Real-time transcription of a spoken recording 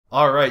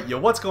Alright, yo,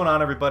 what's going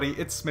on everybody?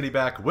 It's Smitty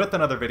back with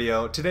another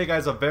video. Today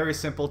guys, a very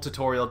simple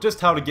tutorial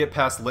just how to get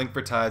past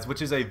Linkvertise,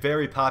 which is a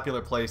very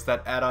popular place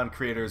that add-on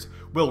creators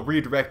will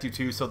redirect you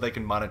to so they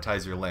can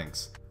monetize your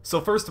links. So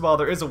first of all,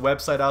 there is a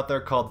website out there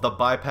called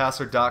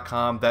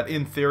thebypasser.com that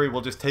in theory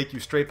will just take you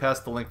straight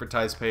past the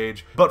Linkvertise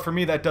page, but for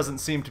me that doesn't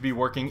seem to be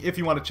working. If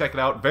you want to check it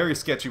out, very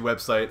sketchy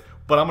website,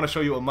 but I'm going to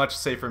show you a much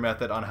safer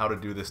method on how to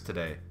do this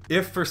today.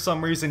 If for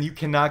some reason you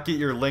cannot get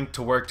your link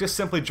to work, just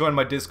simply join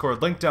my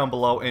Discord, link down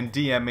below, and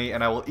DM me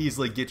and I will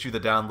easily get you the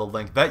download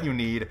link that you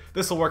need.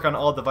 This will work on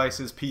all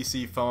devices,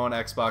 PC, phone,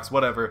 Xbox,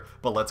 whatever,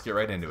 but let's get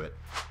right into it.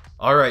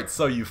 Alright,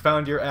 so you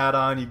found your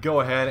add-on, you go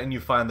ahead and you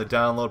find the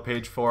download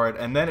page for it,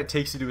 and then it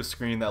takes you to a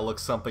screen that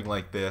looks something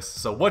like this.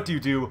 So what do you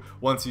do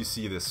once you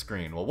see this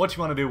screen? Well, what you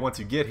want to do once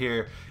you get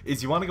here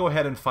is you want to go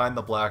ahead and find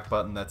the black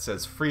button that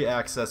says free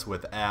access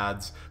with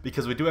ads,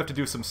 because we do have to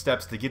do some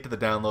steps to get to the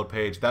download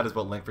page. That is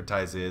what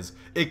Linkvertise is.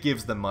 It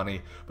gives them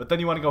money. But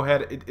then you want to go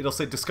ahead, it'll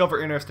say discover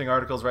interesting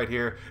articles right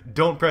here.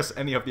 Don't press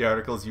any of the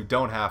articles, you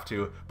don't have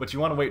to, but you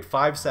want to wait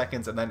 5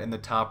 seconds, and then in the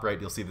top right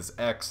you'll see this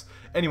X,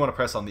 and you want to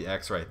press on the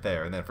X right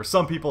there. And then for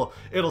some people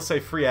it'll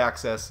say free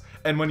access,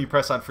 and when you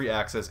press on free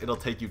access it'll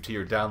take you to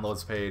your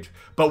downloads page,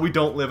 but we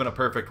don't live in a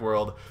perfect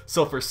world.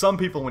 So for some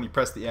people, when you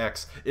press the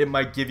X, it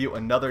might give you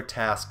another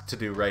task to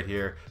do right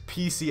here.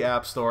 PC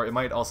App Store, it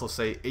might also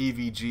say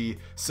AVG,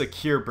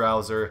 secure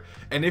browser,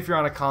 and if you're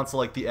on a console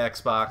like the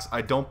Xbox,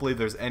 I don't believe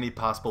there's any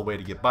possible way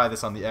to get by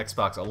this on the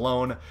Xbox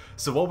alone.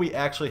 So what we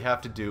actually have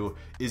to do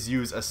is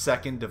use a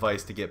second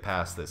device to get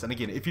past this. And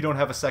again, if you don't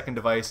have a second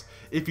device,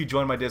 if you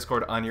join my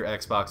Discord on your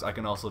Xbox, I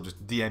can also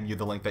just DM you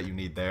the link that you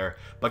need there.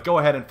 But go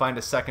ahead and find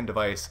a second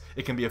device.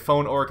 It can be a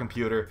phone or a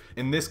computer.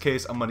 In this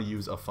case, I'm going to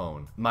use a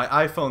phone. My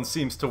iPhone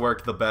seems to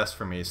work the best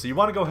for me. So you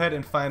want to go ahead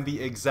and find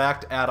the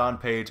exact add-on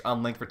page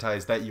on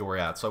Linkvertise that you were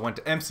at. So I went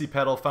to MC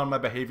Pedal, found my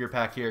behavior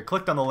pack here,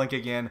 clicked on the link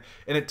again,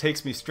 and it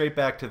takes me straight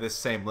back to this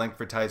same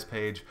Linkvertise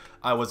page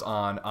I was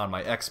on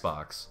my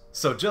Xbox.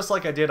 So just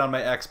like I did on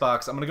my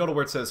Xbox, I'm going to go to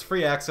where it says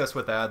free access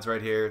with ads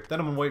right here. Then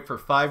I'm going to wait for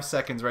 5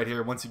 seconds right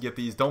here. Once you get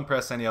these, don't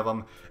press any of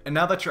them. And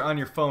now that you're on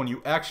your phone,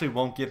 you actually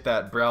won't get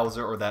that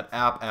browser or that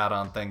app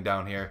add-on thing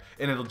down here.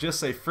 And it'll just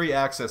say free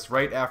access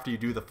right after you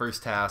do the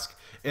first task.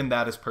 And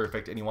that is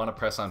perfect. And you want to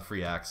press on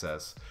free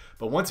access.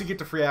 But once you get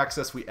to free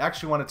access, we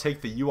actually want to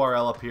take the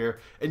URL up here,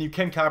 and you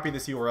can copy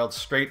this URL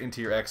straight into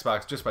your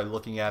Xbox just by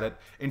looking at it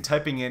and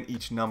typing in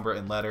each number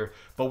and letter.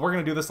 But we're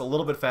going to do this a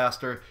little bit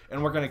faster,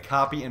 and we're going to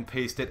copy and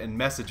paste it and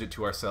message it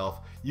to ourselves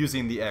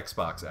using the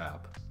Xbox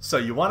app. So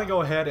you want to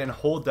go ahead and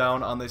hold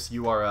down on this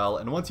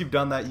URL, and once you've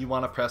done that, you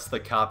want to press the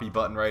copy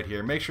button right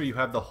here. Make sure you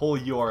have the whole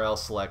URL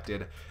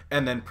selected,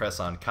 and then press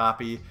on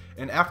copy.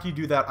 And after you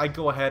do that, I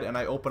go ahead and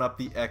I open up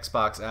the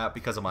Xbox app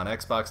because I'm on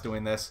Xbox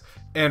doing this.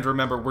 And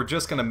remember, we're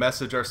just going to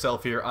message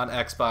ourselves here on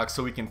Xbox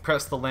so we can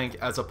press the link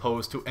as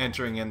opposed to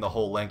entering in the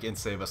whole link and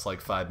save us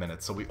like 5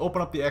 minutes. So we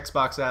open up the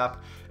Xbox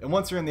app, and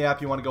once you're in the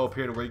app, you want to go up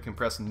here to where you can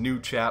press new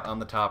chat on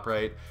the top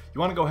right. You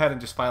want to go ahead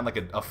and just find like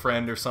a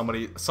friend or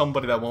somebody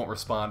that won't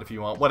respond if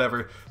you want,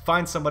 whatever.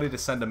 Find somebody to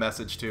send a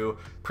message to,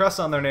 press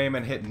on their name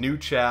and hit new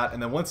chat,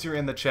 and then once you're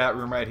in the chat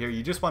room right here,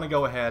 you just want to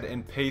go ahead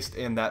and paste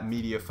in that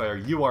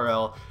Mediafire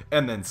URL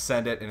and then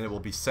send it, and it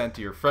will be sent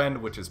to your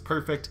friend, which is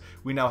perfect.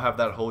 We now have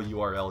that whole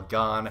URL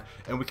gone,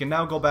 and we can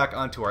now go back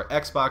onto our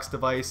Xbox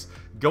device,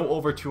 go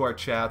over to our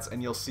chats,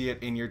 and you'll see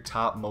it in your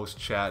topmost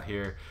chat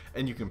here,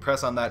 and you can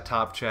press on that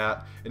top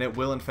chat, and it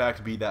will in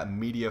fact be that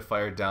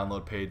Mediafire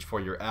download page for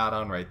your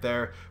add-on right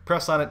there.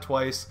 Press on it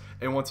twice,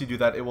 and once you do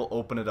that, it will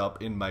open it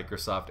up in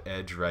Microsoft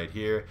Edge right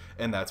here,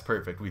 and that's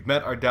perfect. We've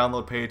met our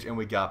download page and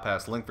we got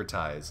past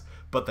Linkvertise.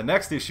 But the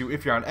next issue,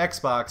 if you're on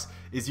Xbox,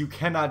 is you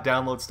cannot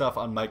download stuff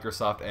on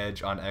Microsoft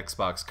Edge on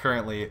Xbox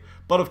currently,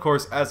 but of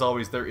course, as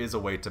always, there is a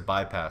way to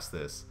bypass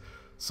this.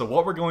 So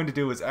what we're going to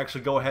do is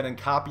actually go ahead and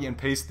copy and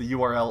paste the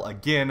URL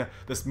again,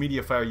 this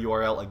Mediafire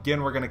URL.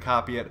 Again, we're going to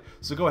copy it.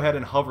 So go ahead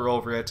and hover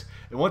over it.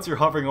 And once you're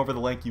hovering over the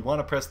link, you want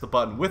to press the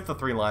button with the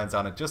 3 lines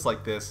on it, just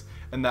like this,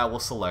 and that will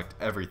select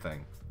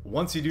everything.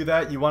 Once you do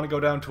that, you want to go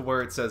down to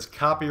where it says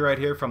copy right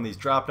here from these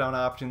drop down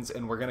options,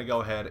 and we're going to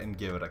go ahead and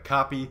give it a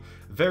copy.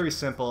 Very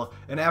simple.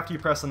 And after you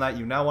press on that,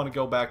 you now want to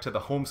go back to the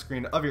home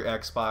screen of your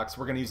Xbox.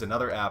 We're going to use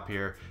another app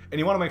here, and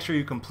you want to make sure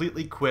you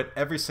completely quit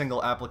every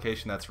single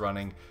application that's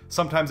running.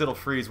 Sometimes it'll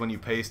freeze when you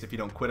paste if you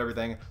don't quit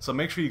everything, so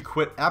make sure you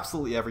quit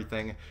absolutely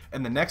everything.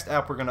 And the next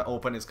app we're going to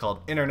open is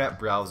called Internet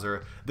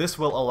Browser. This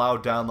will allow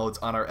downloads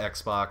on our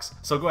Xbox,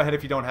 so go ahead,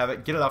 if you don't have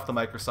it, get it off the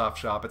Microsoft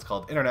Shop. It's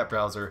called Internet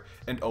Browser,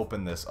 and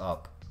open this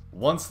up.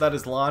 Once that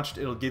is launched,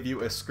 it'll give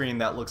you a screen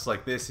that looks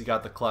like this. You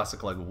got the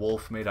classic like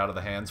wolf made out of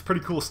the hands.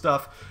 Pretty cool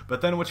stuff. But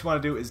then what you want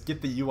to do is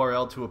get the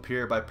URL to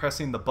appear by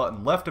pressing the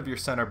button left of your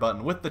center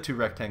button with the 2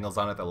 rectangles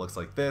on it that looks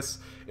like this.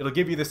 It'll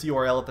give you this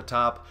URL at the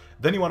top.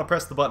 Then you want to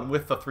press the button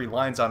with the 3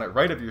 lines on it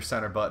right of your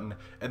center button,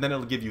 and then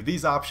it'll give you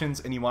these options,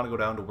 and you want to go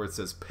down to where it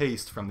says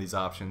paste from these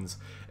options.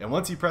 And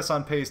once you press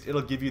on paste,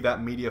 it'll give you that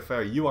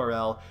Mediafire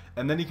URL,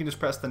 and then you can just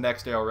press the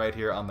next arrow right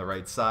here on the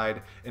right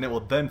side, and it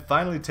will then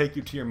finally take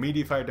you to your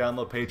Mediafire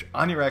download page page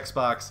on your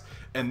Xbox,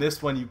 and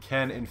this one you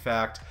can in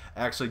fact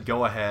actually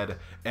go ahead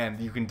and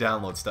you can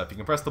download stuff. You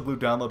can press the blue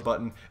download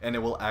button and it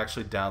will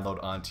actually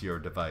download onto your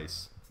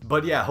device.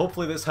 But yeah,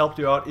 hopefully this helped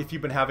you out. If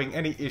you've been having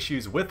any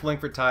issues with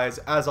Linkvertise,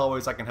 as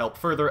always, I can help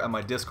further at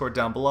my Discord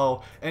down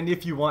below. And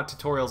if you want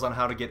tutorials on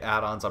how to get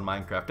add-ons on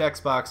Minecraft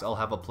Xbox, I'll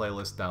have a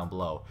playlist down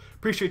below.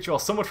 Appreciate you all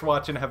so much for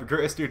watching. Have a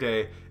great rest of your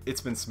day. It's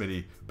been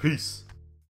Smitty. Peace.